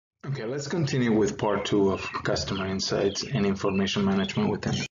Okay, let's continue with part 2 of customer insights and information management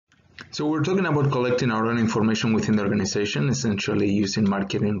within. So we're talking about collecting our own information within the organization, essentially using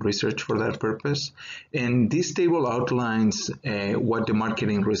marketing research for that purpose. And this table outlines what the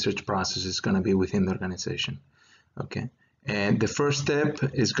marketing research process is going to be within the organization. Okay, and the first step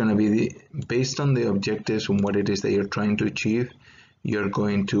is going to be based on the objectives and what it is that you're trying to achieve. You're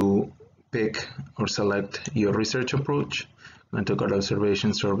going to pick or select your research approach. I'm going to talk about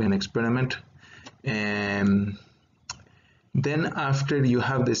observation, survey, and experiment. And then after you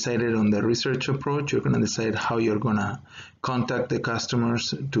have decided on the research approach, you're going to decide how you're going to contact the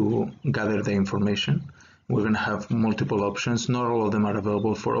customers to gather the information. We're going to have multiple options. Not all of them are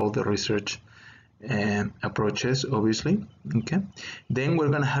available for all the research approaches, obviously. Okay. Then we're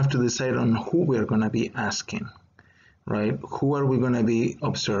going to have to decide on who we're going to be asking, right? Who are we going to be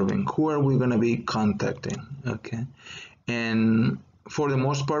observing? Who are we going to be contacting? Okay. And for the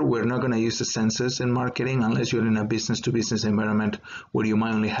most part, we're not going to use a census in marketing unless you're in a business-to-business environment where you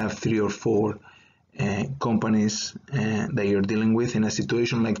might only have 3 or 4 companies that you're dealing with. In a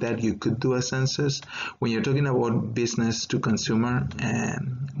situation like that, you could do a census. When you're talking about business-to-consumer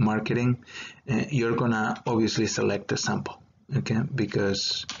marketing, you're going to obviously select a sample, okay,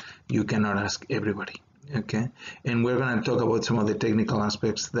 because you cannot ask everybody. Okay, and we're going to talk about some of the technical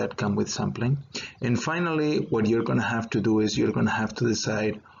aspects that come with sampling. And finally, what you're going to have to do is you're going to have to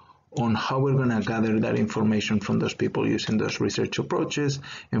decide on how we're going to gather that information from those people using those research approaches.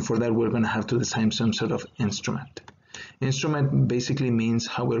 And for that, we're going to have to design some sort of instrument. Instrument basically means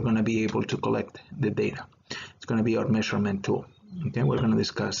how we're going to be able to collect the data. It's going to be our measurement tool. Okay, we're going to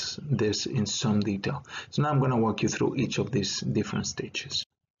discuss this in some detail. So now I'm going to walk you through each of these different stages.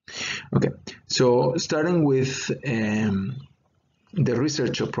 Okay, so starting with the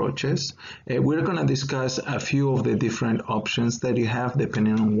research approaches, we're going to discuss a few of the different options that you have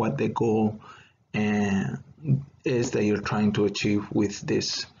depending on what the goal is that you're trying to achieve with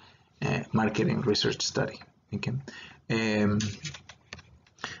this marketing research study. Okay, I'm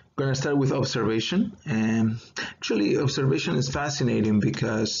going to start with observation. Actually, observation is fascinating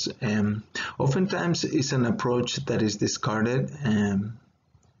because oftentimes it's an approach that is discarded.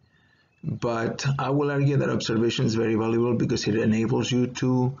 But I will argue that observation is very valuable because it enables you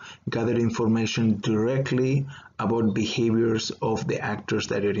to gather information directly about behaviors of the actors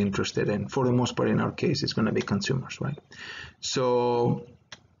that you're interested in. For the most part, in our case, it's going to be consumers, right? So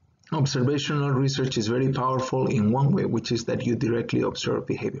observational research is very powerful in one way, which is that you directly observe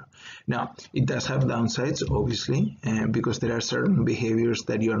behavior. Now, it does have downsides, obviously, because there are certain behaviors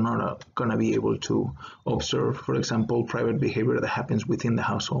that you're not going to be able to observe. For example, private behavior that happens within the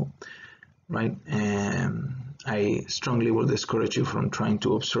household. Right, and I strongly will discourage you from trying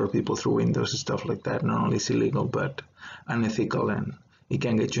to observe people through windows and stuff like that. Not only is illegal, but unethical, and it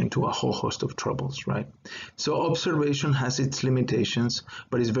can get you into a whole host of troubles, right? So observation has its limitations,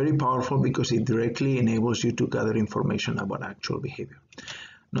 but it's very powerful because it directly enables you to gather information about actual behavior.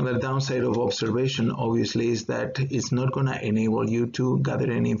 Another downside of observation, obviously, is that it's not going to enable you to gather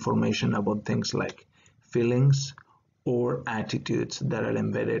any information about things like feelings or attitudes that are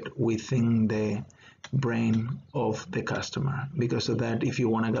embedded within the brain of the customer. Because of that, if you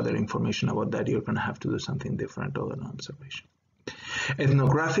want to gather information about that, you're going to have to do something different other than observation.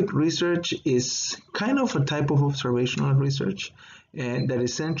 Ethnographic research is kind of a type of observational research that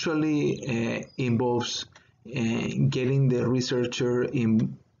essentially involves getting the researcher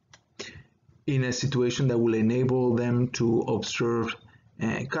in a situation that will enable them to observe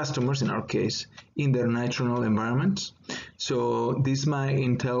customers, in our case, in their natural environments. So this might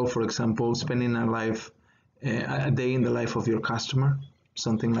entail, for example, spending a day in the life of your customer,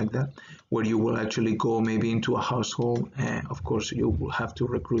 something like that, where you will actually go maybe into a household. Of course, you will have to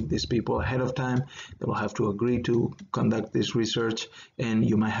recruit these people ahead of time. They will have to agree to conduct this research, and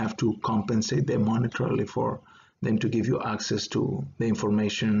you might have to compensate them monetarily for them to give you access to the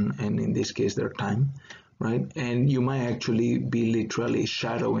information, and in this case, their time. Right? And you might actually be literally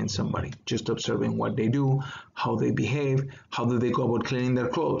shadowing somebody, just observing what they do, how they behave, how do they go about cleaning their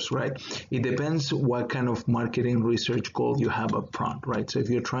clothes, right? It depends what kind of marketing research goal you have up front, right? So if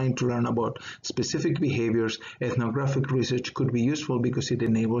you're trying to learn about specific behaviors, ethnographic research could be useful because it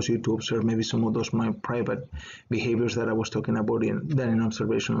enables you to observe maybe some of those more private behaviors that I was talking about that in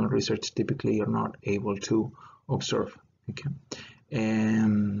observational research typically you're not able to observe, okay?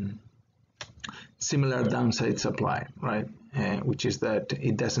 Similar downsides apply, right? Which is that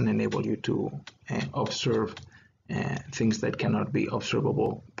it doesn't enable you to observe things that cannot be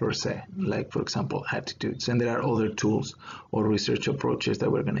observable per se, like, for example, attitudes. And there are other tools or research approaches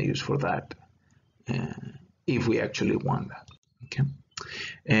that we're going to use for that if we actually want that. Okay.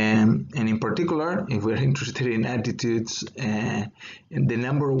 And in particular, if we're interested in attitudes, the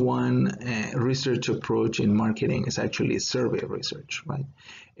number one research approach in marketing is actually survey research, right?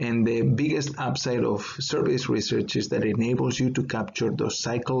 And the biggest upside of surveys research is that it enables you to capture those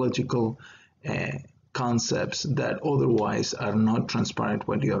psychological concepts that otherwise are not transparent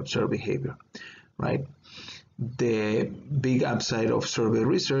when you observe behavior, right? The big upside of survey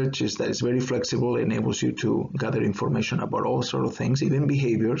research is that it's very flexible, enables you to gather information about all sorts of things, even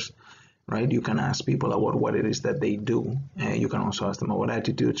behaviors, right? You can ask people about what it is that they do. You can also ask them about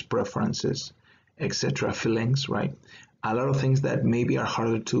attitudes, preferences, etc., feelings, right? A lot of things that maybe are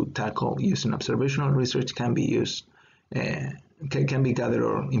harder to tackle using observational research can be used, can be gathered,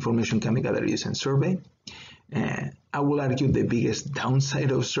 or information can be gathered using survey. I will argue the biggest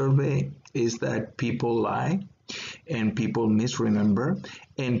downside of survey is that people lie and people misremember,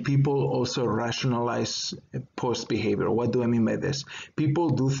 and people also rationalize post behavior. What do I mean by this? People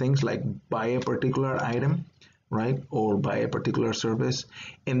do things like buy a particular item, right, or buy a particular service,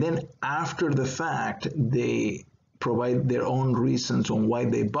 and then after the fact they provide their own reasons on why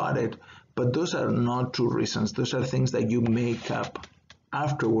they bought it, but those are not true reasons. Those are things that you make up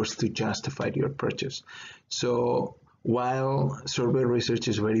afterwards to justify your purchase. So while survey research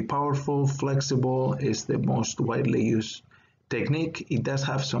is very powerful, flexible, is the most widely used technique, it does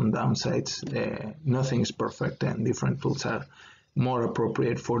have some downsides. Nothing is perfect, and different tools are more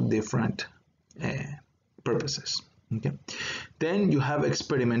appropriate for different purposes. Okay. Then you have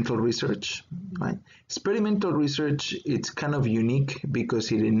experimental research, right? Experimental research, it's kind of unique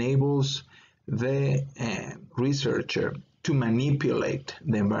because it enables the researcher to manipulate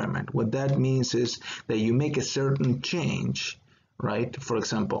the environment. What that means is that you make a certain change, right? For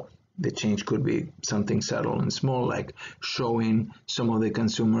example, the change could be something subtle and small, like showing some of the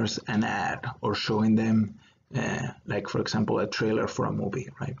consumers an ad, or showing them, like for example, a trailer for a movie,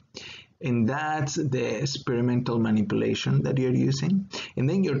 right? And that's the experimental manipulation that you're using. And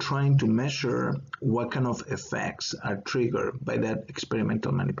then you're trying to measure what kind of effects are triggered by that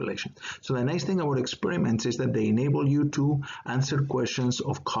experimental manipulation. So the nice thing about experiments is that they enable you to answer questions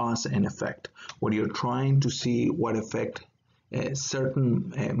of cause and effect, where you're trying to see what effect a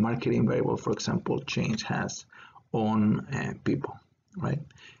certain marketing variable, for example, change has on people, right?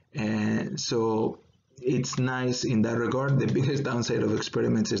 And so it's nice in that regard. The biggest downside of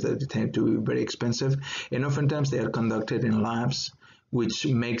experiments is that they tend to be very expensive, and oftentimes they are conducted in labs, which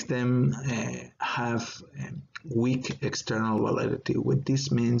makes them have weak external validity. What this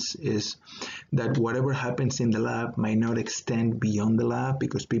means is that whatever happens in the lab might not extend beyond the lab,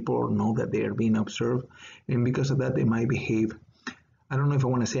 because people know that they are being observed, and because of that they might behave, I don't know if I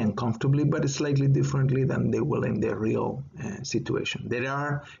want to say uncomfortably, but slightly differently than they will in the real situation. There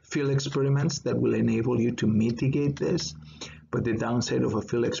are field experiments that will enable you to mitigate this, but the downside of a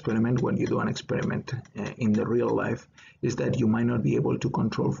field experiment, when you do an experiment in the real life, is that you might not be able to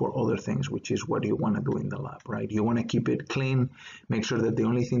control for other things, which is what you want to do in the lab, right? You want to keep it clean, make sure that the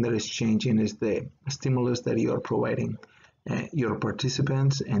only thing that is changing is the stimulus that you are providing your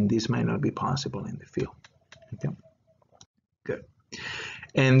participants, and this might not be possible in the field. Okay, good.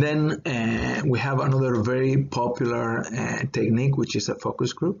 And then we have another very popular technique, which is a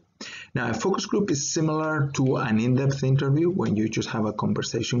focus group. Now, a focus group is similar to an in-depth interview, when you just have a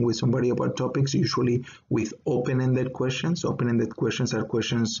conversation with somebody about topics, usually with open-ended questions. Open-ended questions are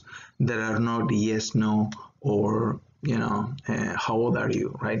questions that are not yes, no, or, you know, how old are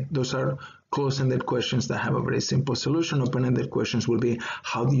you, right? Those are close-ended questions that have a very simple solution. Open-ended questions will be,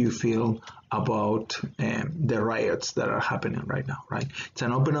 how do you feel about the riots that are happening right now, right? It's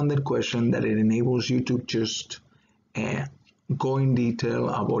an open-ended question that it enables you to just go in detail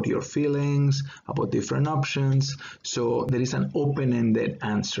about your feelings, about different options. So there is an open-ended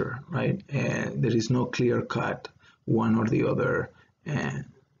answer, right? There is no clear-cut one or the other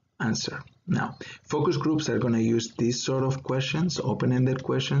answer. Now, focus groups are going to use these sort of questions, open-ended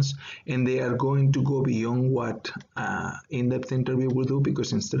questions, and they are going to go beyond what in-depth interview will do,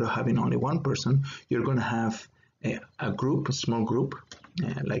 because instead of having only one person, you're going to have a group, a small group,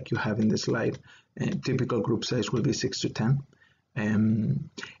 like you have in the slide. Typical group size will be 6 to 10. And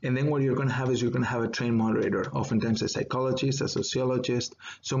then what you're going to have is you're going to have a trained moderator, oftentimes a psychologist, a sociologist,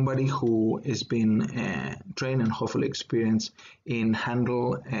 somebody who has been trained and hopefully experienced in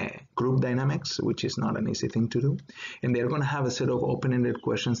handle group dynamics, which is not an easy thing to do. And they're going to have a set of open-ended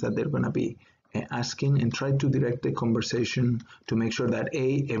questions that they're going to be asking, and try to direct the conversation to make sure that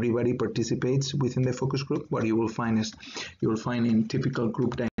everybody participates within the focus group. What you will find is, you will find in typical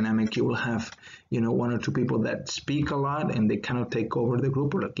group dynamic, you will have, you know, one or two people that speak a lot and they cannot take over the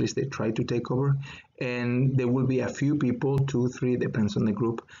group, or at least they try to take over, And there will be a few people, 2, 3, depends on the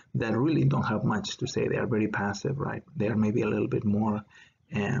group, that really don't have much to say. They are very passive, right? They are maybe a little bit more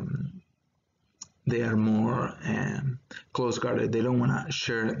close-guarded. They don't want to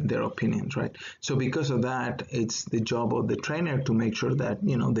share their opinions, right? So because of that, it's the job of the trainer to make sure that,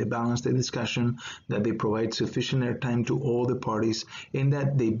 they balance the discussion, that they provide sufficient airtime to all the parties, and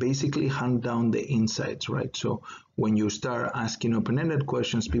that they basically hunt down the insights, right? So when you start asking open-ended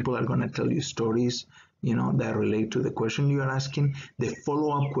questions, people are going to tell you stories, that relate to the question you are asking. The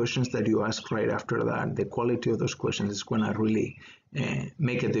follow-up questions that you ask right after that, the quality of those questions is going to really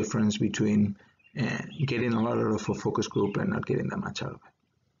make a difference between getting a lot out of a focus group and not getting that much out of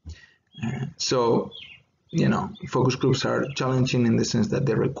it. So, focus groups are challenging in the sense that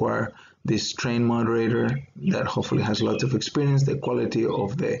they require this trained moderator that hopefully has lots of experience. The quality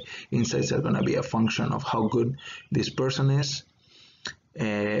of the insights are going to be a function of how good this person is.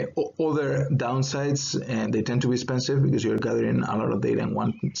 Other downsides, they tend to be expensive because you're gathering a lot of data in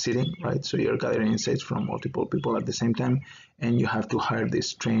one sitting, right? So you're gathering insights from multiple people at the same time, and you have to hire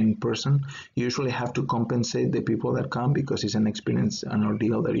this trained person. You usually have to compensate the people that come because it's an experience, an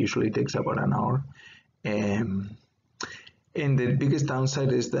ordeal that usually takes about an hour. And the biggest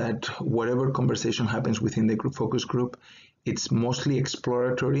downside is that whatever conversation happens within the focus group, it's mostly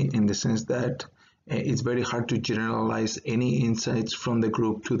exploratory in the sense that it's very hard to generalize any insights from the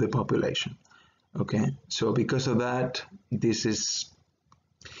group to the population. Okay, so because of that, this is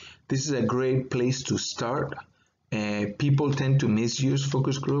a great place to start. People tend to misuse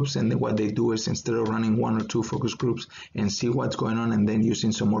focus groups, and what they do is, instead of running 1 or 2 focus groups and see what's going on and then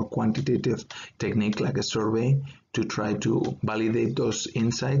using some more quantitative technique like a survey to try to validate those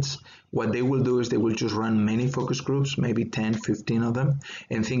insights, what they will do is they will just run many focus groups, maybe 10, 15 of them,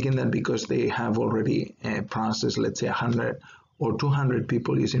 and thinking that because they have already processed, let's say 100 or 200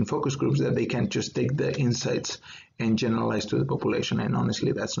 people using focus groups, that they can just take the insights and generalize to the population. And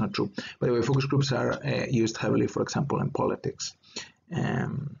honestly, that's not true. By the way, focus groups are used heavily, for example, in politics.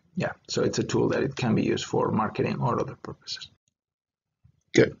 Yeah, so it's a tool that it can be used for marketing or other purposes.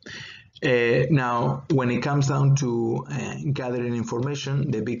 Good. Now, when it comes down to gathering information,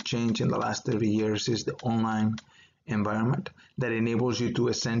 the big change in the last 30 years is the online environment that enables you to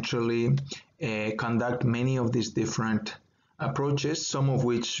essentially conduct many of these different approaches, some of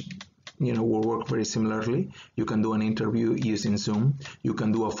which will work very similarly. You can do an interview using Zoom. You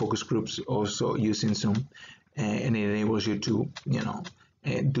can do a focus groups also using Zoom, and it enables you to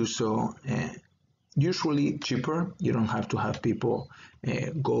do so usually cheaper. You don't have to have people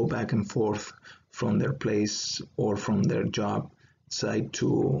go back and forth from their place or from their job site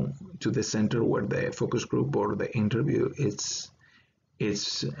to the center where the focus group or the interview is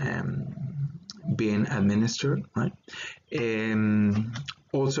being administered, right?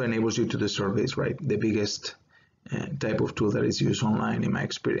 Also enables you to do surveys, right? The biggest type of tool that is used online, in my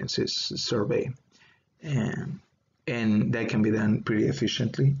experience, is survey, and that can be done pretty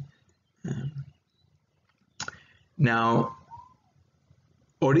efficiently. Now,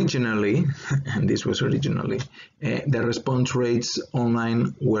 originally, and this was originally, the response rates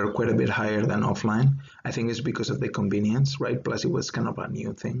online were quite a bit higher than offline. I think it's because of the convenience, right? Plus, it was kind of a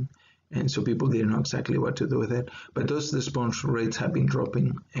new thing, and so people didn't know exactly what to do with it. But those response rates have been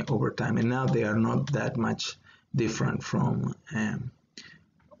dropping over time, and now they are not that much different from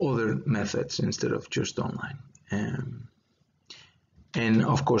other methods instead of just online. And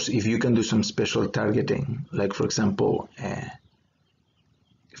of course, if you can do some special targeting, like for example,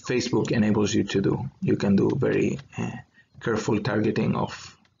 Facebook enables you to do, you can do very careful targeting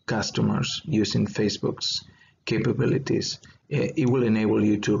of customers using Facebook's capabilities. It will enable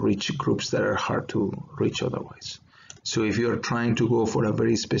you to reach groups that are hard to reach otherwise. So if you're trying to go for a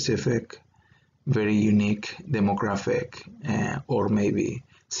very specific, very unique demographic or maybe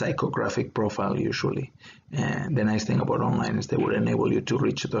psychographic profile, usually, the nice thing about online is they will enable you to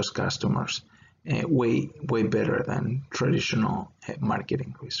reach those customers way better than traditional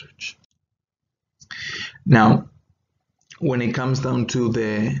marketing research. Now, when it comes down to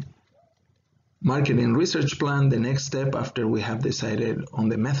the marketing research plan, the next step after we have decided on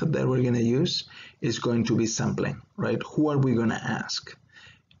the method that we're going to use is going to be sampling, right? Who are we going to ask?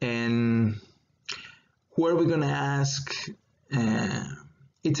 And who are we going to ask?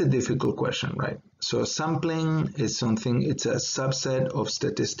 It's a difficult question, right? So sampling is something, it's a subset of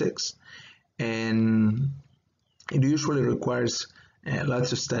statistics, and it usually requires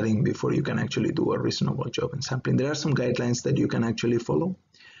lots of studying before you can actually do a reasonable job in sampling. There are some guidelines that you can actually follow.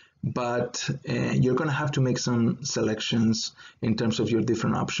 but you're going to have to make some selections in terms of your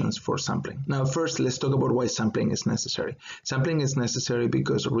different options for sampling. Now, first, let's talk about why sampling is necessary. Sampling is necessary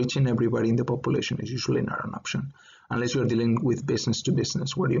because reaching everybody in the population is usually not an option, unless you're dealing with business to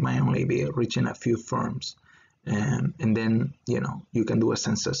business, where you might only be reaching a few firms. And then, you can do a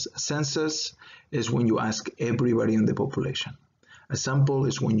census. A census is when you ask everybody in the population. A sample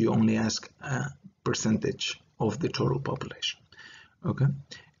is when you only ask a percentage of the total population. Okay.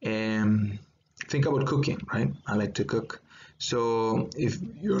 Think about cooking, right? I like to cook. So if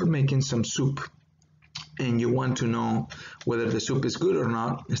you're making some soup and you want to know whether the soup is good or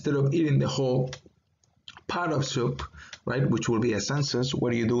not, instead of eating the whole pot of soup, right, which will be a census,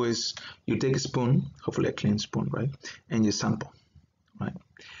 what you do is you take a spoon, hopefully a clean spoon, right, and you sample, right?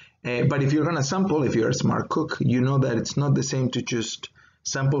 But if you're going to sample, if you're a smart cook, you know that it's not the same to just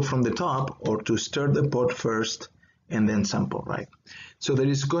sample from the top or to stir the pot first and then sample, right? So there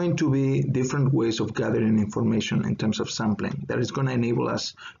is going to be different ways of gathering information in terms of sampling that is going to enable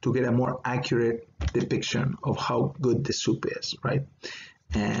us to get a more accurate depiction of how good the soup is, right?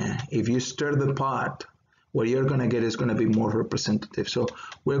 If you stir the pot, what you're going to get is going to be more representative. So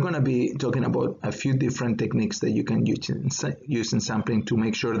we're going to be talking about a few different techniques that you can use in sampling to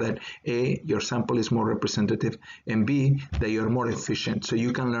make sure that A, your sample is more representative, and B, that you're more efficient. So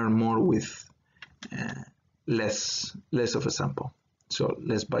you can learn more with less of a sample. So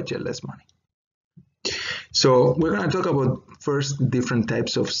less budget, less money. So we're going to talk about first different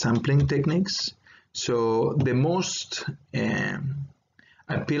types of sampling techniques. So the most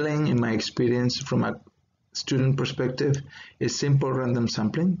appealing in my experience from a student perspective is simple random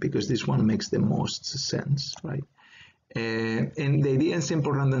sampling, because this one makes the most sense, right? And the idea in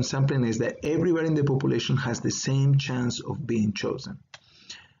simple random sampling is that everybody in the population has the same chance of being chosen,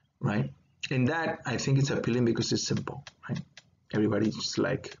 right? And that, I think it's appealing because it's simple, right? Everybody's just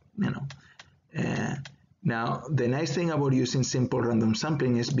like, now, the nice thing about using simple random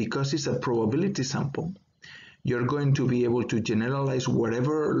sampling is because it's a probability sample, you're going to be able to generalize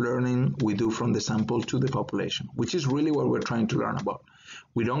whatever learning we do from the sample to the population, which is really what we're trying to learn about.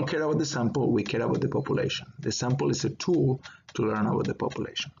 We don't care about the sample, we care about the population. The sample is a tool to learn about the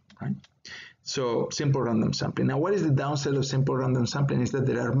population, right? So simple random sampling. Now, what is the downside of simple random sampling is that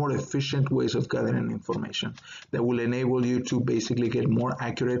there are more efficient ways of gathering information that will enable you to basically get more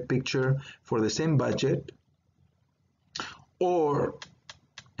accurate picture for the same budget, or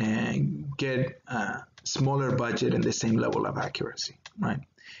get a smaller budget and the same level of accuracy, right?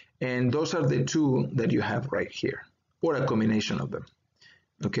 And those are the two that you have right here, or a combination of them,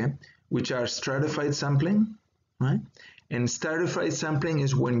 okay? Which are stratified sampling, right? And stratified sampling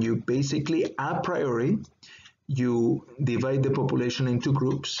is when you basically, a priori, you divide the population into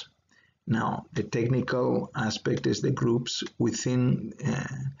groups. Now, the technical aspect is the groups within,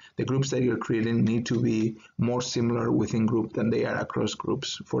 the groups that you're creating need to be more similar within group than they are across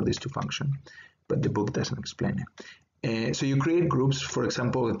groups for this to function. But the book doesn't explain it. So you create groups. For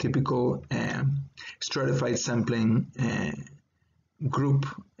example, a typical stratified sampling group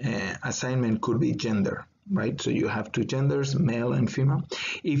assignment could be gender, right? So you have two genders, male and female.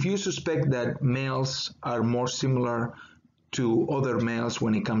 If you suspect that males are more similar to other males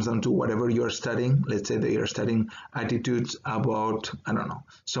when it comes down to whatever you're studying, let's say that you're studying attitudes about, I don't know,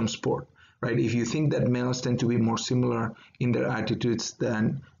 some sport, right? If you think that males tend to be more similar in their attitudes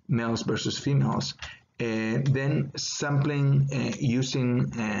than males versus females, then sampling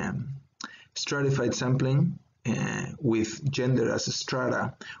using stratified sampling with gender as a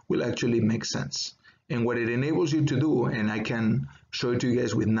strata will actually make sense. And what it enables you to do, and I can show it to you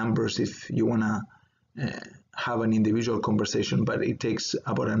guys with numbers if you want to have an individual conversation, but it takes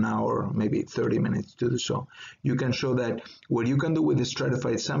about an hour, maybe 30 minutes to do so. You can show that what you can do with the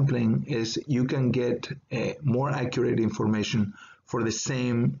stratified sampling is you can get more accurate information for the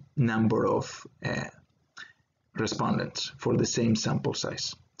same number of respondents, for the same sample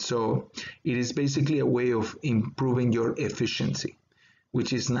size. So it is basically a way of improving your efficiency,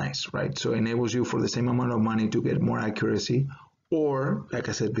 which is nice, right? So it enables you for the same amount of money to get more accuracy, or, like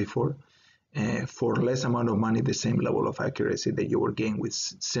I said before, for less amount of money, the same level of accuracy that you were getting with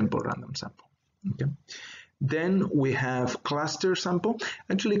simple random sample. Okay. Then we have cluster sample.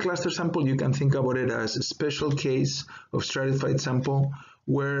 Actually, cluster sample, you can think about it as a special case of stratified sample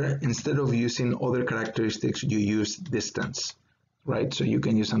where instead of using other characteristics, you use distance, right? So you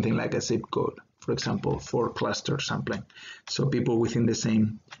can use something like a zip code, for example, for cluster sampling. So people within the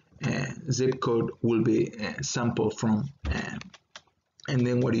same zip code will be sampled from And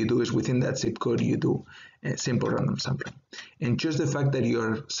then what you do is within that zip code, you do simple random sampling. And just the fact that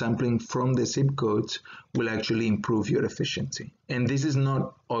you're sampling from the zip codes will actually improve your efficiency. And this is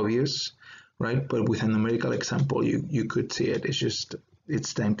not obvious, right? But with a numerical example, you could see it.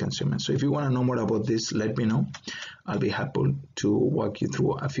 It's time consuming. So if you want to know more about this, let me know. I'll be happy to walk you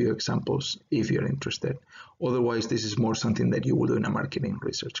through a few examples if you're interested. Otherwise, this is more something that you will do in a marketing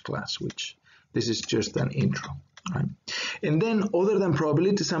research class, which this is just an intro. Right? And then other than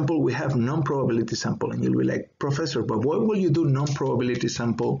probability sample, we have non-probability sample. And you'll be like, Professor, but why will you do non-probability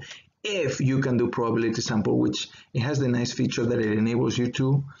sample if you can do probability sample, which it has the nice feature that it enables you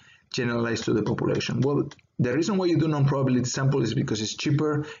to generalize to the population? Well, the reason why you do non-probability sample is because it's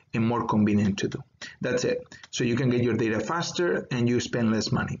cheaper and more convenient to do. That's it. So you can get your data faster and you spend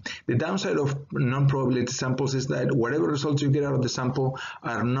less money. The downside of non-probability samples is that whatever results you get out of the sample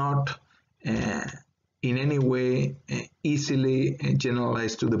are not in any way easily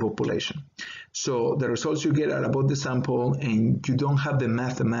generalized to the population. So the results you get are about the sample, and you don't have the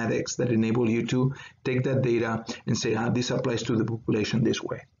mathematics that enable you to take that data and say, this applies to the population this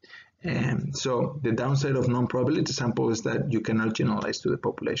way. And so the downside of non-probability sample is that you cannot generalize to the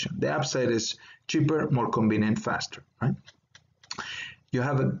population. The upside is cheaper, more convenient, faster, right? You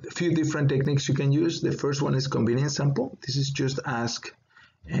have a few different techniques you can use. The first one is convenience sample. This is just ask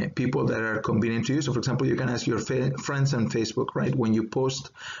people that are convenient to you. So for example, you can ask your friends on Facebook, right? When you post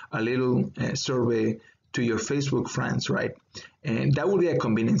a little survey to your Facebook friends, right? And that will be a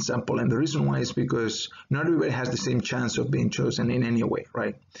convenience sample. And the reason why is because not everybody has the same chance of being chosen in any way,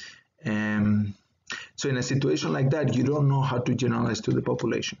 right? So in a situation like that, you don't know how to generalize to the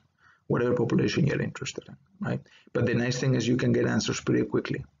population, whatever population you're interested in, right? But the nice thing is you can get answers pretty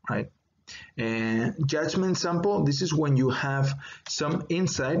quickly, right? Judgment sample, this is when you have some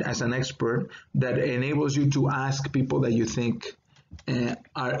insight as an expert that enables you to ask people that you think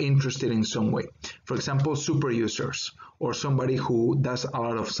are interested in some way. For example, super users or somebody who does a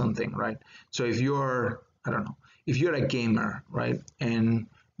lot of something, right? So if you're, I don't know, if you're a gamer, right, and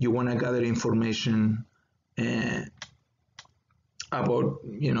you want to gather information about,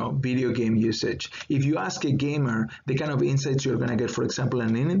 video game usage. If you ask a gamer, the kind of insights you're going to get, for example,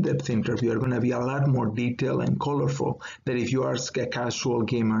 in an in-depth interview are going to be a lot more detailed and colorful than if you ask a casual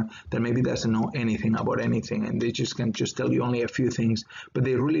gamer that maybe doesn't know anything about anything, and they can just tell you only a few things, but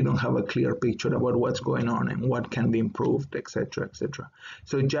they really don't have a clear picture about what's going on and what can be improved, etc., etc.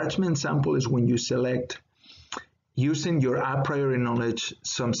 So judgment sample is when you select, using your a priori knowledge,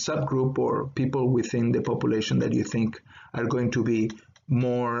 some subgroup or people within the population that you think are going to be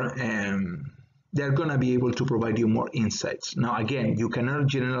more, they're going to be able to provide you more insights. Now, again, you cannot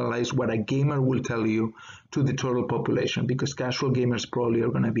generalize what a gamer will tell you to the total population, because casual gamers probably are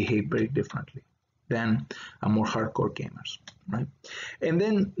going to behave very differently than a more hardcore gamers, right? And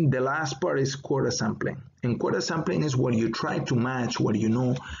then the last part is quota sampling. And quota sampling is where you try to match what you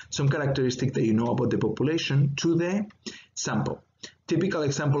know, some characteristic that you know about the population to the sample. Typical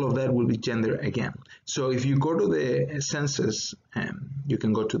example of that will be gender again. So if you go to the census, you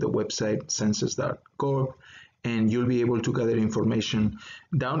can go to the website census.gov, and you'll be able to gather information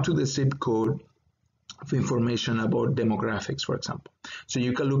down to the zip code of information about demographics, for example. So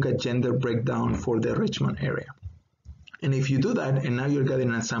you can look at gender breakdown for the Richmond area. And if you do that, and now you're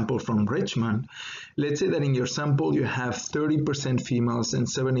getting a sample from Richmond, let's say that in your sample you have 30% females and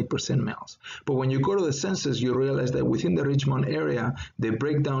 70% males. But when you go to the census, you realize that within the Richmond area, the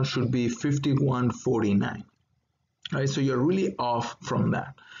breakdown should be 51-49. Right? So you're really off from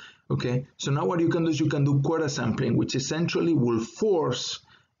that. Okay? So now what you can do is you can do quota sampling, which essentially will force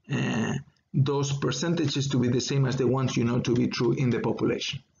those percentages to be the same as the ones you know to be true in the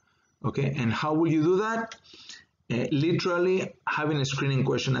population. Okay? And how will you do that? Literally having a screening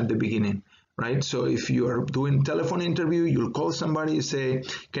question at the beginning, right? So if you are doing telephone interview, you'll call somebody and say,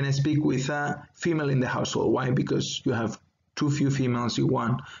 can I speak with a female in the household? Why? Because you have too few females, you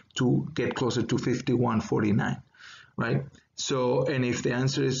want to get closer to 51-49, right? So, and if the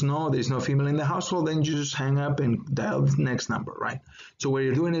answer is no, there's no female in the household, then you just hang up and dial the next number, right? So what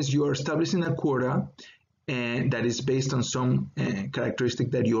you're doing is you're establishing a quota, and that is based on some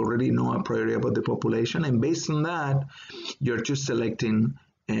characteristic that you already know a priori about the population, and based on that, you're just selecting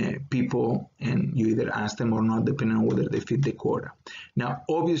people, and you either ask them or not, depending on whether they fit the quota. Now,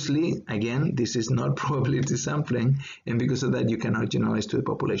 obviously, again, this is not probability sampling, and because of that, you cannot generalize to the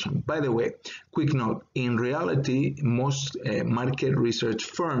population. By the way, quick note, in reality, most market research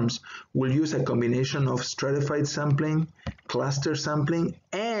firms will use a combination of stratified sampling, cluster sampling,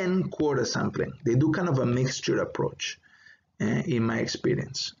 and quota sampling. They do kind of a mixture approach, in my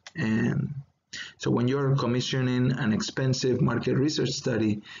experience. And So when you're commissioning an expensive market research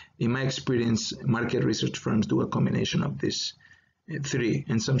study, in my experience, market research firms do a combination of these three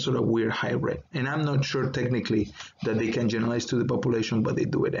in some sort of weird hybrid. And I'm not sure technically that they can generalize to the population, but they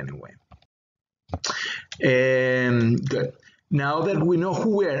do it anyway. Good. Now that we know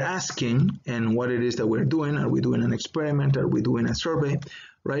who we're asking and what it is that we're doing, are we doing an experiment? Are we doing a survey?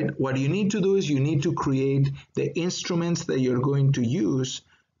 Right? What you need to do is you need to create the instruments that you're going to use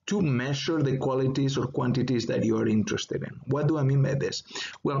to measure the qualities or quantities that you are interested in. What do I mean by this?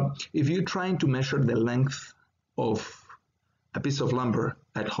 Well, if you're trying to measure the length of a piece of lumber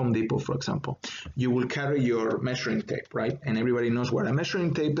at Home Depot, for example, you will carry your measuring tape, right? And everybody knows what a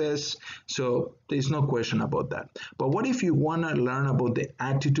measuring tape is, so there's no question about that. But what if you want to learn about the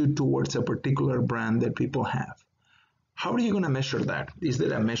attitude towards a particular brand that people have? How are you going to measure that? Is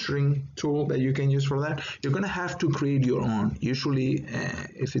there a measuring tool that you can use for that? You're going to have to create your own. Usually,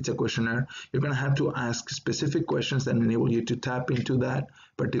 if it's a questionnaire, you're going to have to ask specific questions that enable you to tap into that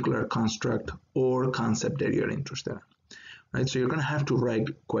particular construct or concept that you're interested in. Right, so you're going to have to write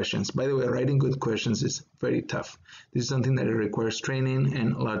questions. By the way, writing good questions is very tough. This is something that requires training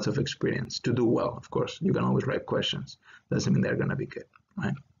and lots of experience to do well. Of course, you can always write questions. Doesn't mean they're going to be good,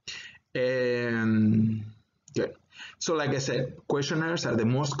 right? Good. So like I said, questionnaires are the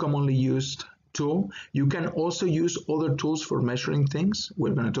most commonly used tool. You can also use other tools for measuring things.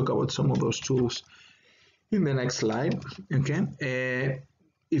 We're going to talk about some of those tools in the next slide. Okay.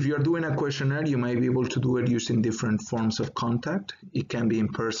 If you're doing a questionnaire, you might be able to do it using different forms of contact. It can be in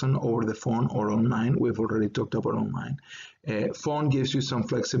person, over the phone, or online. We've already talked about online. Phone gives you some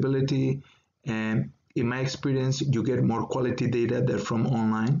flexibility, and in my experience, you get more quality data than from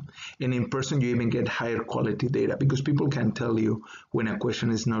online. And in person, you even get higher quality data because people can tell you when a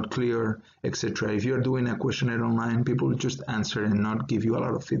question is not clear, etc. If you're doing a questionnaire online, people will just answer and not give you a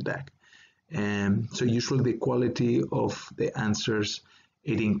lot of feedback. So usually the quality of the answers,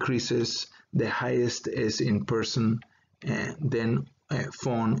 it increases. The highest is in person, and then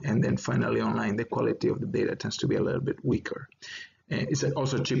phone, and then finally online. The quality of the data tends to be a little bit weaker. It's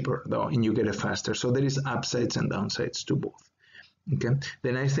also cheaper though, and you get it faster. So there is upsides and downsides to both. Okay.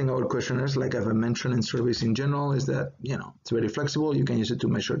 The nice thing about questionnaires, like I've mentioned in surveys in general, is that it's very flexible. You can use it to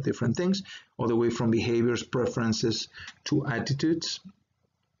measure different things, all the way from behaviors, preferences, to attitudes.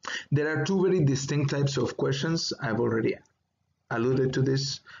 There are two very distinct types of questions. I've already alluded to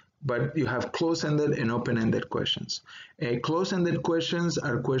this, but you have close-ended and open-ended questions. Close-ended questions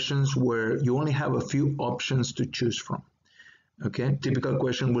are questions where you only have a few options to choose from. Okay, typical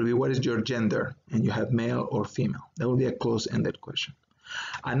question will be, what is your gender? And you have male or female. That will be a close-ended question.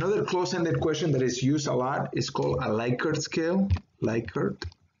 Another close-ended question that is used a lot is called a Likert scale. Likert,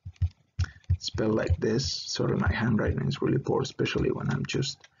 spelled like this. Sorry, my handwriting is really poor, especially when I'm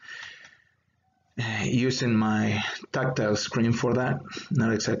just using my tactile screen for that.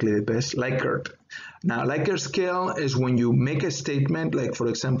 Not exactly the best. Likert. Now, Likert scale is when you make a statement, like for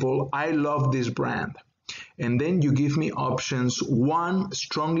example, I love this brand. And then you give me options: 1,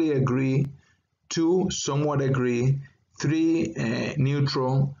 strongly agree; 2, somewhat agree; 3,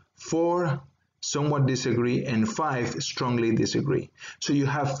 neutral; 4, somewhat disagree; and 5, strongly disagree. So you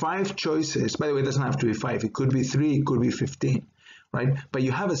have 5 choices. By the way, it doesn't have to be 5. It could be 3, it could be 15, right? But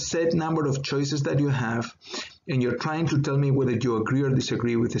you have a set number of choices that you have, and you're trying to tell me whether you agree or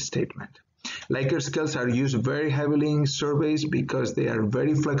disagree with the statement. Likert scales are used very heavily in surveys because they are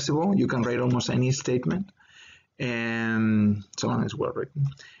very flexible. You can write almost any statement, and so long as well written,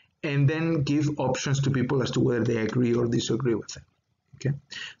 and then give options to people as to whether they agree or disagree with it. Okay,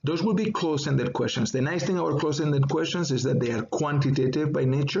 those will be close-ended questions. The nice thing about close-ended questions is that they are quantitative by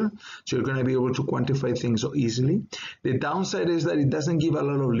nature, so you're going to be able to quantify things easily. The downside is that it doesn't give a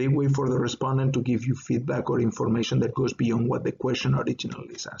lot of leeway for the respondent to give you feedback or information that goes beyond what the question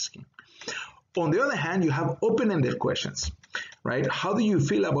originally is asking. On the other hand, you have open-ended questions, right? How do you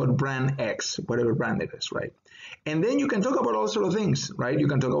feel about brand X, whatever brand it is, right? And then you can talk about all sorts of things, right? You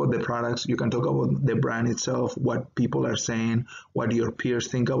can talk about the products, you can talk about the brand itself, what people are saying, what your peers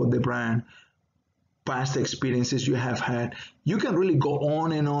think about the brand, past experiences you have had. You can really go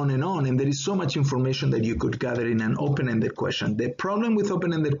on and on and on, and there is so much information that you could gather in an open-ended question. The problem with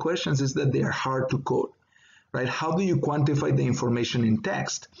open-ended questions is that they are hard to code. Right? How do you quantify the information in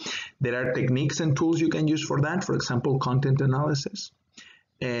text? There are techniques and tools you can use for that, for example, content analysis.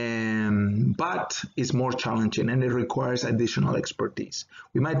 But it's more challenging and it requires additional expertise.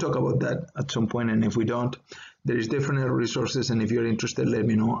 We might talk about that at some point, and if we don't, there is different resources, and if you're interested, let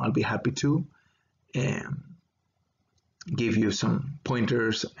me know. I'll be happy to give you some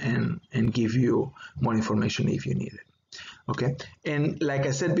pointers and give you more information if you need it. Okay, and like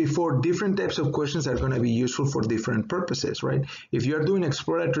I said before, different types of questions are going to be useful for different purposes, right? If you're doing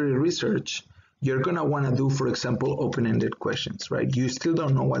exploratory research, you're going to want to do, for example, open-ended questions, right? You still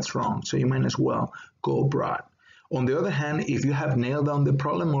don't know what's wrong, so you might as well go broad. On the other hand, if you have nailed down the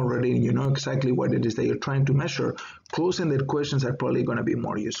problem already and you know exactly what it is that you're trying to measure, close-ended questions are probably going to be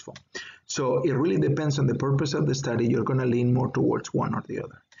more useful. So it really depends on the purpose of the study. You're going to lean more towards one or the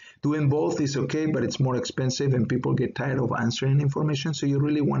other. Doing both is okay, but it's more expensive and people get tired of answering information. So you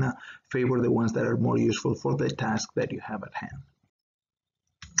really want to favor the ones that are more useful for the task that you have at hand.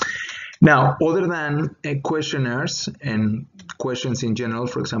 Now, other than questionnaires and questions in general,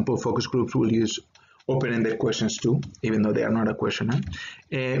 for example, focus groups will use open-ended questions too, even though they are not a questionnaire.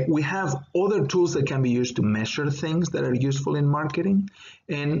 We have other tools that can be used to measure things that are useful in marketing.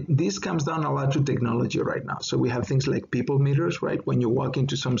 And this comes down a lot to technology right now. So we have things like people meters, right? When you walk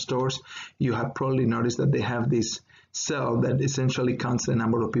into some stores, you have probably noticed that they have this cell that essentially counts the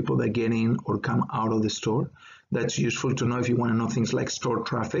number of people that get in or come out of the store. That's useful to know if you want to know things like store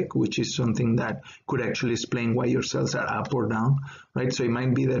traffic, which is something that could actually explain why your sales are up or down, right? So it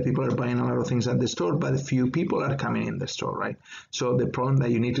might be that people are buying a lot of things at the store, but few people are coming in the store, right? So the problem that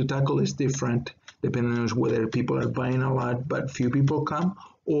you need to tackle is different depending on whether people are buying a lot, but few people come,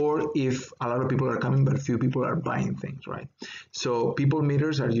 or if a lot of people are coming, but few people are buying things, right? So people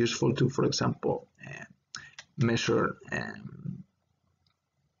meters are useful to, for example, measure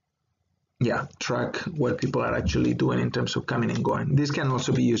track what people are actually doing in terms of coming and going. This can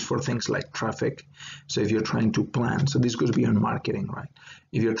also be used for things like traffic. So if you're trying to plan, so this goes beyond marketing, right?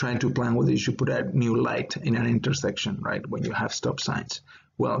 If you're trying to plan whether you should put a new light in an intersection, right, when you have stop signs,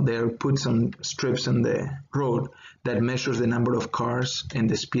 well, they'll put some strips on the road that measures the number of cars and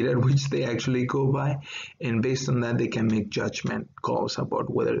the speed at which they actually go by. And based on that, they can make judgment calls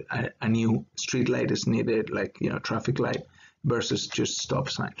about whether a new street light is needed, like, traffic light, versus just stop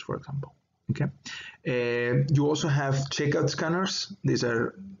signs, for example. Okay. You also have checkout scanners. These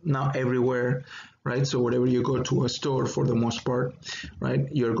are now everywhere, right? So whenever you go to a store, for the most part, right,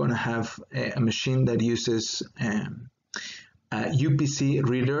 you're going to have a machine that uses a UPC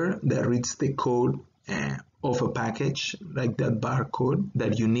reader that reads the code of a package, like that barcode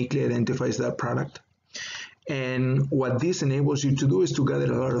that uniquely identifies that product. And what this enables you to do is to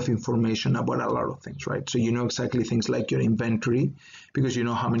gather a lot of information about a lot of things, right? So you know exactly things like your inventory, because you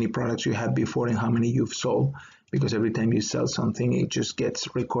know how many products you had before and how many you've sold, because every time you sell something, it just gets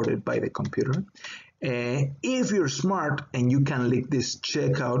recorded by the computer. If you're smart and you can link this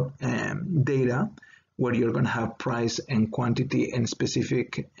checkout data, where you're going to have price and quantity and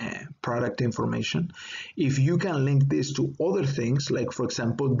specific product information. If you can link this to other things, like, for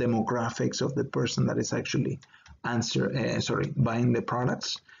example, demographics of the person that is actually buying the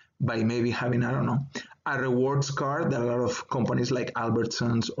products, by maybe having, I don't know, a rewards card that a lot of companies like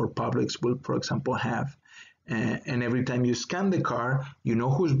Albertsons or Publix will, for example, have. And every time you scan the card, you know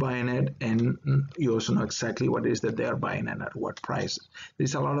who's buying it, and you also know exactly what it is that they are buying and at what price.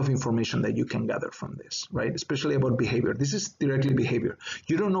 There's a lot of information that you can gather from this, right? Especially about behavior. This is directly behavior.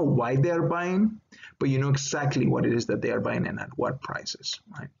 You don't know why they are buying, but you know exactly what it is that they are buying and at what prices,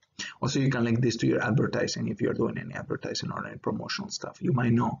 right? Also, you can link this to your advertising if you're doing any advertising or any promotional stuff. You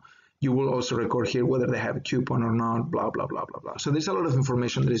might know. You will also record here whether they have a coupon or not, blah, blah, blah, blah, blah. So there's a lot of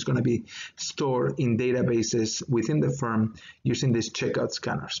information that is going to be stored in databases within the firm using these checkout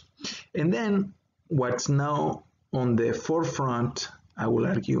scanners. And then what's now on the forefront, I will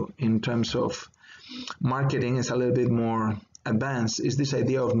argue, in terms of marketing is a little bit more advanced, is this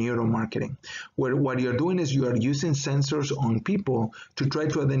idea of neuromarketing, where what you're doing is you are using sensors on people to try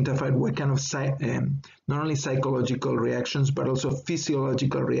to identify what kind of not only psychological reactions but also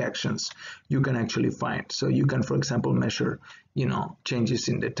physiological reactions you can actually find. So you can, for example, measure changes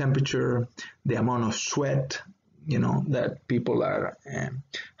in the temperature, the amount of sweat that people are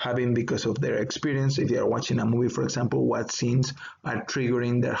having because of their experience. If you are watching a movie, for example, what scenes are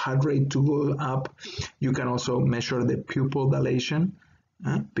triggering their heart rate to go up. You can also measure the pupil dilation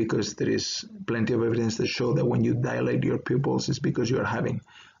because there is plenty of evidence that show that when you dilate your pupils, it's because you are having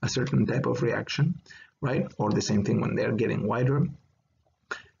a certain type of reaction, right? Or the same thing when they're getting wider.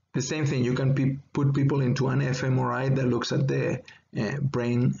 The same thing, you can put people into an fMRI that looks at the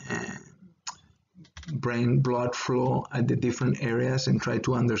brain blood flow at the different areas and try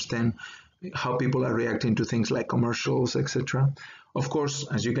to understand how people are reacting to things like commercials, etc. Of course,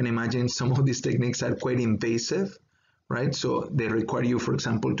 as you can imagine, some of these techniques are quite invasive, right? So they require you, for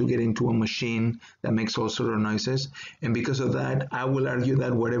example, to get into a machine that makes all sort of noises. And because of that, I will argue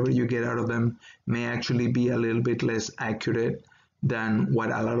that whatever you get out of them may actually be a little bit less accurate than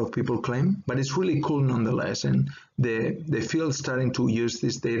what a lot of people claim, but it's really cool nonetheless. And the field's starting to use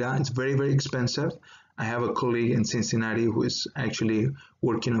this data. It's very, very expensive. I have a colleague in Cincinnati who is actually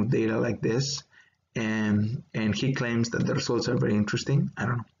working on data like this, and he claims that the results are very interesting. I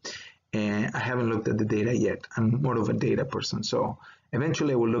don't know. And I haven't looked at the data yet. I'm more of a data person, so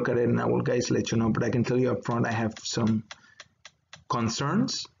eventually I will look at it and I will guys let you know. But I can tell you up front, I have some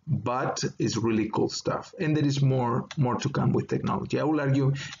concerns, but it's really cool stuff, and there is more to come with technology. I will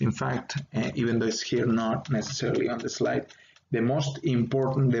argue, in fact, even though it's here not necessarily on the slide, the most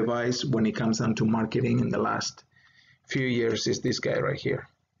important device when it comes down to marketing in the last few years is this guy right here,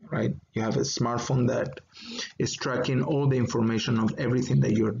 right? You have a smartphone that is tracking all the information of everything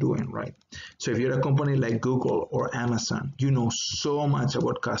that you're doing, right? So if you're a company like Google or Amazon, you know so much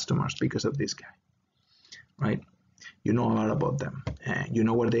about customers because of this guy, right? You know a lot about them. You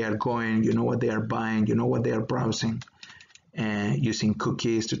know where they are going, you know what they are buying, you know what they are browsing, using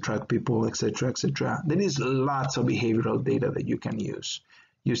cookies to track people, etc., etc. There is lots of behavioral data that you can use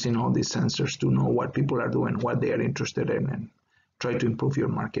using all these sensors to know what people are doing, what they are interested in, and try to improve your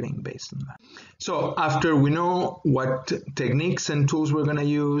marketing based on that. So after we know what techniques and tools we're going to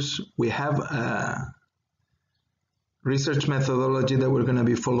use, we have a research methodology that we're going to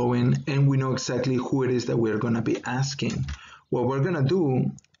be following, and we know exactly who it is that we're going to be asking. What we're going to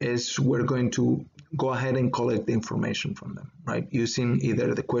do is we're going to go ahead and collect the information from them, right? Using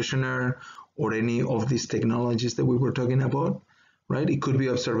either the questionnaire or any of these technologies that we were talking about, right? It could be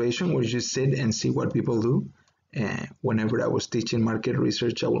observation, where you just sit and see what people do. Whenever I was teaching market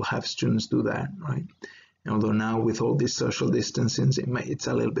research, I will have students do that, right? Although now with all this social distancing, it's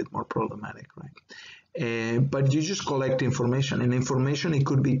a little bit more problematic, right? But you just collect information, and information, it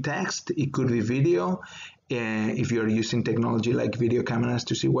could be text, it could be video, if you're using technology like video cameras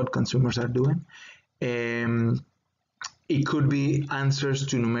to see what consumers are doing. It could be answers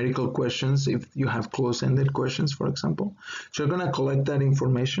to numerical questions if you have close-ended questions, for example. So you're going to collect that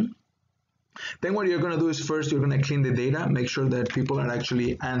information. Then what you're going to do is first you're going to clean the data, make sure that people are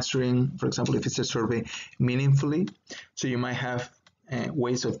actually answering, for example, if it's a survey, meaningfully. So you might have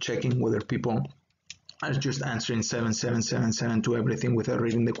ways of checking whether people are just answering 7 to everything without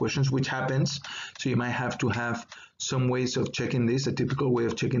reading the questions, which happens. So you might have to have some ways of checking this. A typical way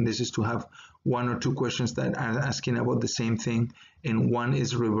of checking this is to have one or two questions that are asking about the same thing, and one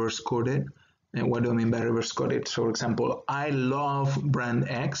is reverse coded. And what do I mean by reverse coded? So for example, I love brand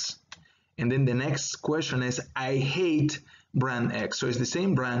X, and then the next question is I hate brand X. So it's the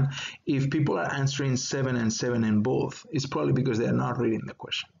same brand. If people are answering 7 and 7 in both, it's probably because they're not reading the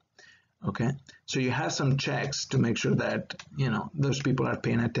question. Okay, so you have some checks to make sure that, you know, those people are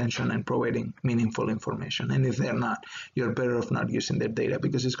paying attention and providing meaningful information. And if they're not, you're better off not using their data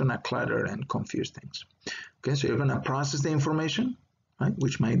because it's going to clutter and confuse things. Okay, so you're going to process the information, right,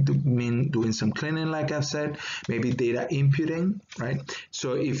 which might mean doing some cleaning, like I've said, maybe data imputing, right?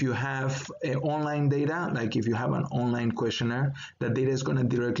 So if you have online data, like if you have an online questionnaire, that data is going to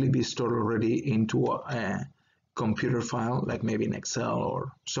directly be stored already into a computer file, like maybe in Excel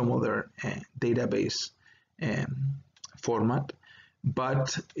or some other database format.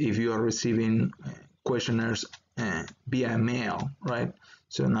 But if you are receiving questionnaires via mail, right?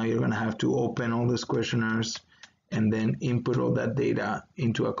 So now you're going to have to open all those questionnaires and then input all that data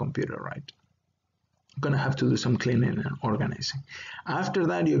into a computer, right? You're going to have to do some cleaning and organizing. After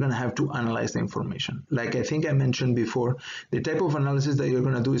that, you're going to have to analyze the information. Like I think I mentioned before, the type of analysis that you're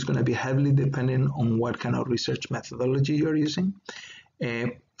going to do is going to be heavily dependent on what kind of research methodology you're using.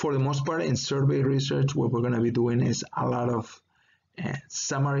 For the most part, in survey research, what we're going to be doing is a lot of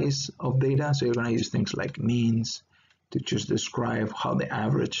summaries of data. So you're going to use things like means to just describe how the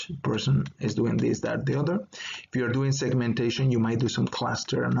average person is doing this, that, the other. If you're doing segmentation, you might do some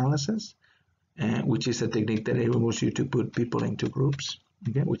cluster analysis, which is a technique that enables you to put people into groups,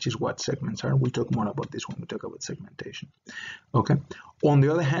 okay, which is what segments are. We'll talk more about this when we talk about segmentation. Okay. On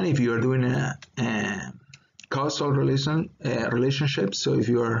the other hand, if you are doing a causal relationship, so if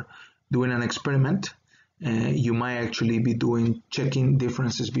you are doing an experiment, you might actually be checking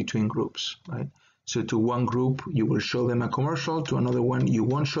differences between groups, right? So to one group, you will show them a commercial, to another one, you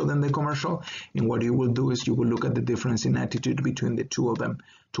won't show them the commercial. And what you will do is you will look at the difference in attitude between the two of them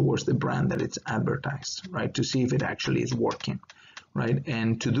towards the brand that it's advertised, right? To see if it actually is working, right?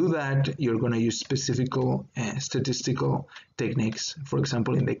 And to do that, you're going to use specific statistical techniques. For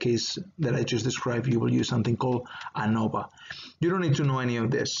example, in the case that I just described, you will use something called ANOVA. You don't need to know any of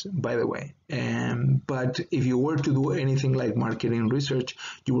this, by the way. But if you were to do anything like marketing research,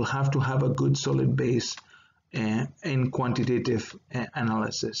 you will have to have a good solid base in quantitative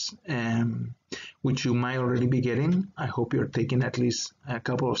analysis, which you might already be getting. I hope you're taking at least a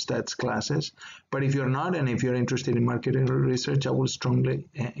couple of stats classes. But if you're not, and if you're interested in marketing research, I will strongly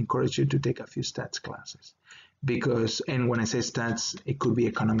encourage you to take a few stats classes. Because, and when I say stats, it could be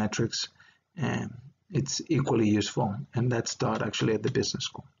econometrics, it's equally useful, and that's taught actually at the business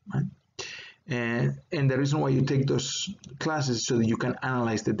school, right? And the reason why you take those classes is so that you can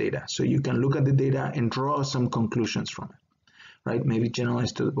analyze the data. So you can look at the data and draw some conclusions from it, right? Maybe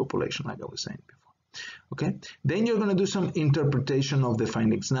generalize to the population, like I was saying before. Okay, then you're going to do some interpretation of the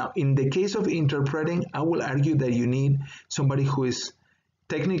findings. Now, in the case of interpreting, I will argue that you need somebody who is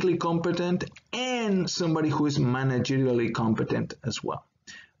technically competent and somebody who is managerially competent as well.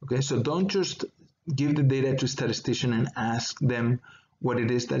 Okay, so don't just give the data to a statistician and ask them what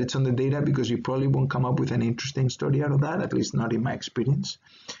it is that it's on the data, because you probably won't come up with an interesting story out of that, at least not in my experience.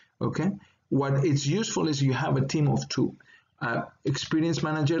 Okay, what it's useful is you have a team of two. Experienced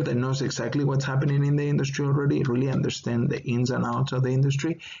manager that knows exactly what's happening in the industry already, really understand the ins and outs of the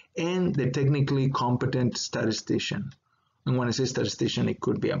industry, and the technically competent statistician. And when I say statistician, it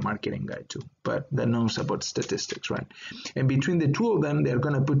could be a marketing guy too, but that knows about statistics, right? And between the two of them, they're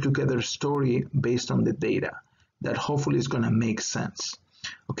going to put together a story based on the data that hopefully is going to make sense.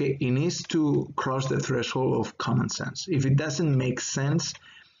 Okay, it needs to cross the threshold of common sense. If it doesn't make sense,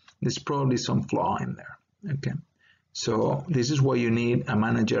 there's probably some flaw in there. Okay, so this is why you need a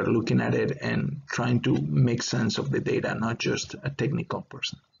manager looking at it and trying to make sense of the data, not just a technical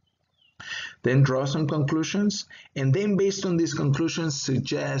person. Then draw some conclusions, and then based on these conclusions,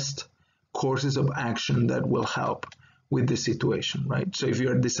 suggest courses of action that will help with the situation, right? So if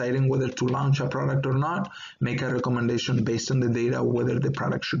you're deciding whether to launch a product or not, make a recommendation based on the data whether the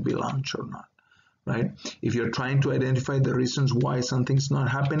product should be launched or not, right? If you're trying to identify the reasons why something's not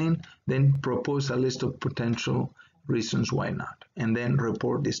happening, then propose a list of potential reasons why not, and then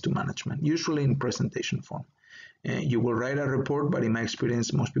report this to management, usually in presentation form. You will write a report, but in my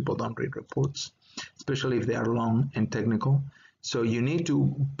experience, most people don't read reports, especially if they are long and technical. So you need to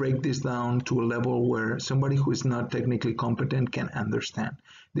break this down to a level where somebody who is not technically competent can understand.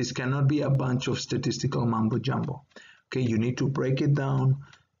 This cannot be a bunch of statistical mumbo jumbo. Okay, you need to break it down.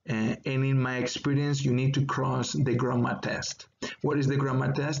 And in my experience, you need to cross the grandma test. What is the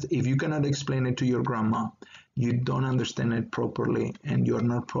grandma test? If you cannot explain it to your grandma, you don't understand it properly, and you're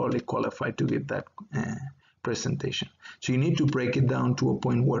not probably qualified to give that presentation. So you need to break it down to a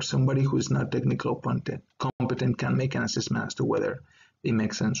point where somebody who is not technical competent can make an assessment as to whether it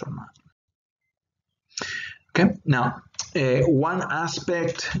makes sense or not. Okay, now one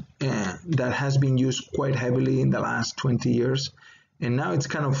aspect that has been used quite heavily in the last 20 years, and now it's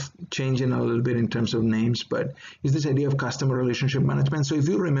kind of changing a little bit in terms of names, but is this idea of customer relationship management. So if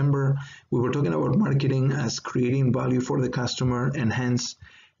you remember, we were talking about marketing as creating value for the customer, and hence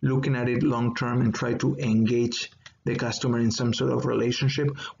looking at it long term and try to engage the customer in some sort of relationship.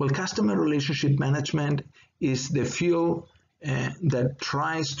 Well, customer relationship management is the field that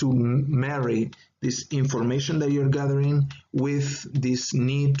tries to marry this information that you're gathering with this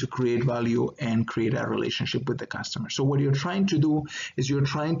need to create value and create a relationship with the customer. So what you're trying to do is you're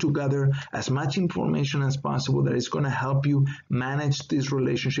trying to gather as much information as possible that is going to help you manage this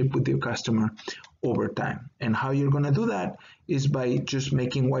relationship with your customer over time. And how you're going to do that is by just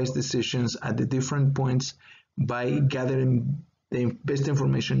making wise decisions at the different points, by gathering the best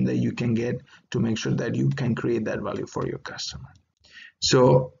information that you can get to make sure that you can create that value for your customer.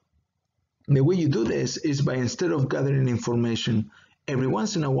 So the way you do this is by, instead of gathering information every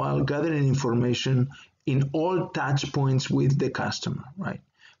once in a while, gathering information in all touch points with the customer, right?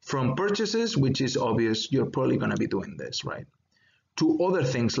 From purchases, which is obvious, you're probably going to be doing this, right? To other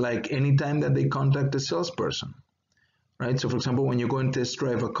things, like anytime that they contact a salesperson, right? So for example, when you go and test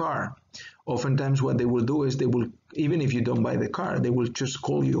drive a car, oftentimes what they will do is they will, even if you don't buy the car, they will just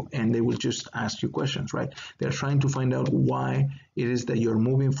call you and they will just ask you questions, right? They're trying to find out why it is that you're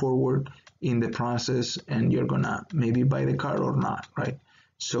moving forward in the process and you're gonna maybe buy the car or not, right?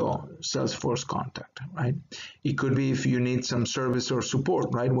 So Salesforce contact, right? It could be if you need some service or support,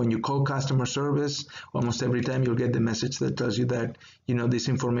 right? When you call customer service, almost every time you'll get the message that tells you that, you know, this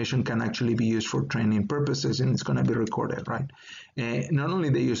information can actually be used for training purposes and it's going to be recorded, right? And not only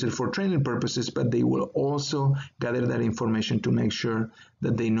they use it for training purposes, but they will also gather that information to make sure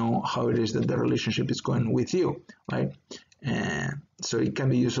that they know how it is that the relationship is going with you, right? And so it can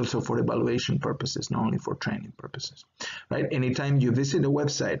be used also for evaluation purposes, not only for training purposes, right? Anytime you visit a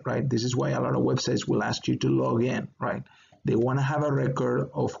website, right? This is why a lot of websites will ask you to log in, right? They want to have a record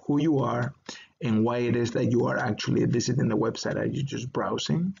of who you are and why it is that you are actually visiting the website. Are you just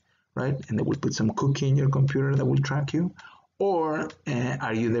browsing? right? And they will put some cookie in your computer that will track you. Or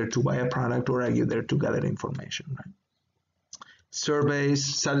are you there to buy a product, or are you there to gather information, right?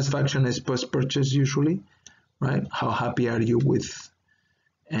 Surveys, satisfaction is post-purchase usually, right? How happy are you with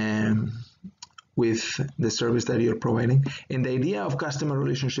the service that you're providing? And the idea of customer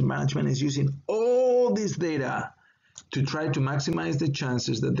relationship management is using all this data to try to maximize the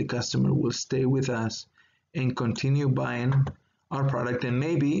chances that the customer will stay with us and continue buying our product, and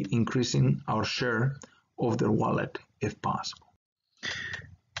maybe increasing our share of their wallet if possible.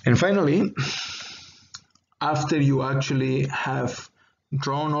 And finally, after you actually have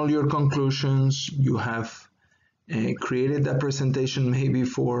drawn all your conclusions, you have created that presentation maybe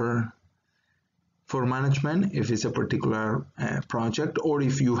for management, if it's a particular project, or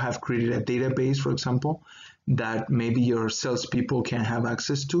if you have created a database, for example, that maybe your salespeople can have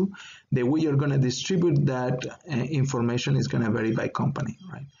access to, the way you're going to distribute that information is going to vary by company,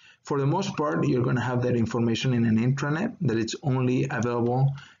 right? For the most part, you're going to have that information in an intranet that it's only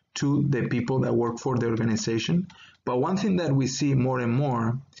available to the people that work for the organization. But one thing that we see more and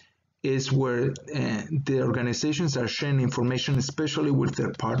more is where the organizations are sharing information, especially with their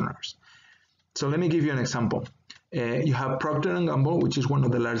partners. So let me give you an example. You have Procter & Gamble, which is one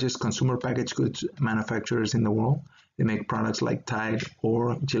of the largest consumer packaged goods manufacturers in the world. They make products like Tide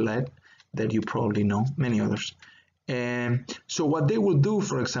or Gillette that you probably know, many others. And so what they will do,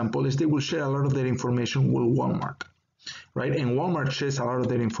 for example, is they will share a lot of their information with Walmart, right? And Walmart shares a lot of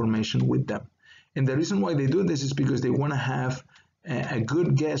their information with them. And the reason why they do this is because they want to have a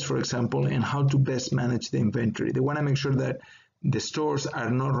good guess, for example, in how to best manage the inventory. They want to make sure that the stores are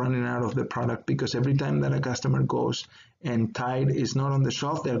not running out of the product, because every time that a customer goes and Tide is not on the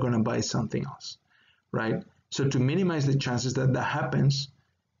shelf, they're going to buy something else, right? So to minimize the chances that that happens,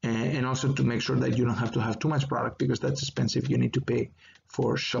 and also to make sure that you don't have to have too much product, because that's expensive, you need to pay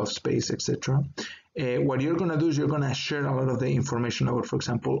for shelf space, etc. What you're going to do is you're going to share a lot of the information about, for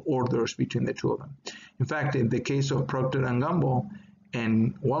example, orders between the two of them. In fact, in the case of Procter & Gamble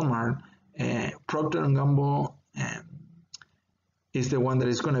and Walmart, Procter & Gamble is the one that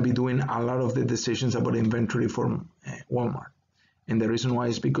is going to be doing a lot of the decisions about inventory for Walmart. And the reason why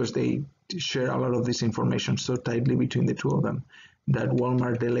is because they share a lot of this information so tightly between the two of them that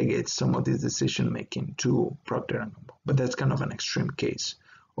Walmart delegates some of this decision making to Procter & Gamble. But that's kind of an extreme case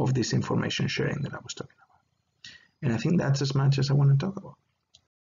of this information sharing that I was talking about. And I think that's as much as I want to talk about.